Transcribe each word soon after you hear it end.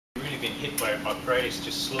been hit by arthritis,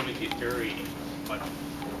 just slowly deteriorating. But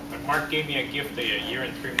when Mark gave me a gift a year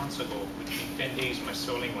and 3 months ago, within 10 days my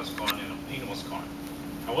swelling was gone and the pain was gone.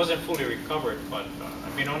 I wasn't fully recovered, but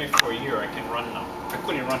I've been on it for a year. I can run now. I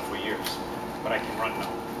couldn't run for years, but I can run now.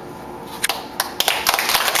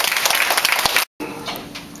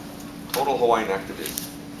 Total Hawaiian activist.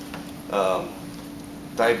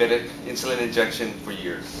 Diabetic, insulin injection for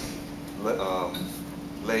years.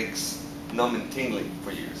 Legs numb and tingling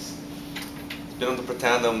for years. Been on the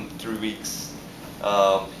Protandim 3 weeks.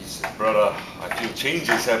 He said, brother, I feel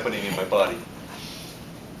changes happening in my body.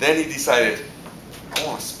 Then he decided, I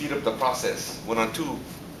want to speed up the process. Went on 2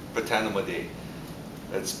 Protandim a day.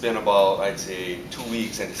 It's been about, I'd say, 2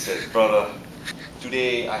 weeks, and he said, brother,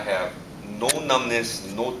 today I have no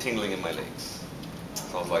numbness, no tingling in my legs.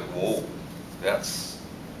 So I was like, whoa, that's...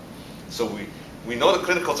 So we know the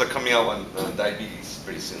clinicals are coming out on diabetes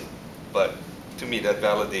pretty soon, but to me that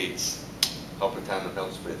validates how Protandim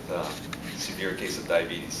helps with severe case of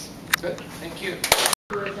diabetes. Good, thank you.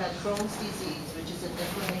 She had Crohn's disease, which is an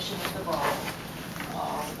inflammation of the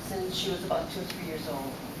bone, since she was about 2 or 3 years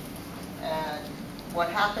old. And what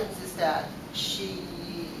happens is that she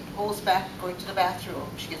goes back going to the bathroom.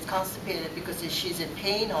 She gets constipated because she's in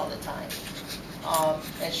pain all the time,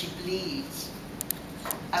 and she bleeds.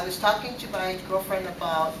 I was talking to my girlfriend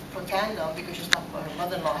about Protandim because she's talking about her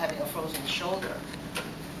mother-in-law having a frozen shoulder.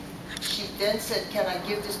 She then said, can I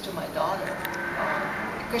give this to my daughter?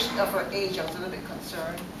 Because of her age, I was a little bit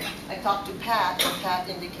concerned. I talked to Pat, and Pat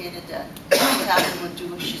indicated that what Pat would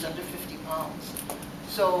do if she's under 50 pounds.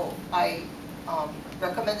 So I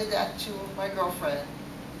recommended that to my girlfriend,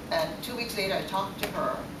 and 2 weeks later I talked to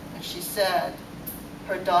her, and she said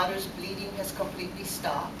her daughter's bleeding has completely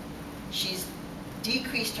stopped. She's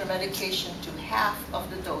decreased her medication to half of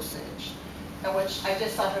the dosage. And what I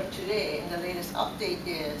just saw her today, and the latest update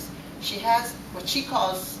is she has what she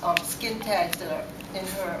calls skin tags that are in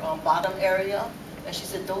her bottom area, and she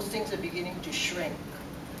said those things are beginning to shrink.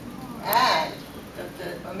 And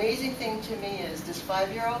the amazing thing to me is this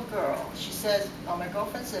 5-year-old girl, she says, my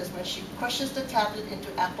girlfriend says, when she crushes the tablet into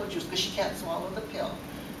apple juice, because she can't swallow the pill,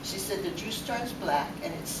 she said the juice turns black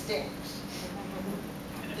and it stinks.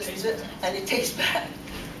 And it tastes bad.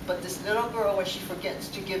 But this little girl, when she forgets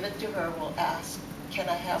to give it to her, will ask, can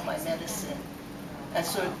I have my medicine? And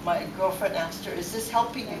so my girlfriend asked her, is this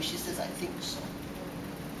helping you? She says, I think so.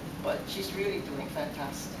 But she's really doing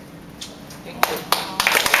fantastic. Thank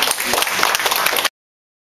you.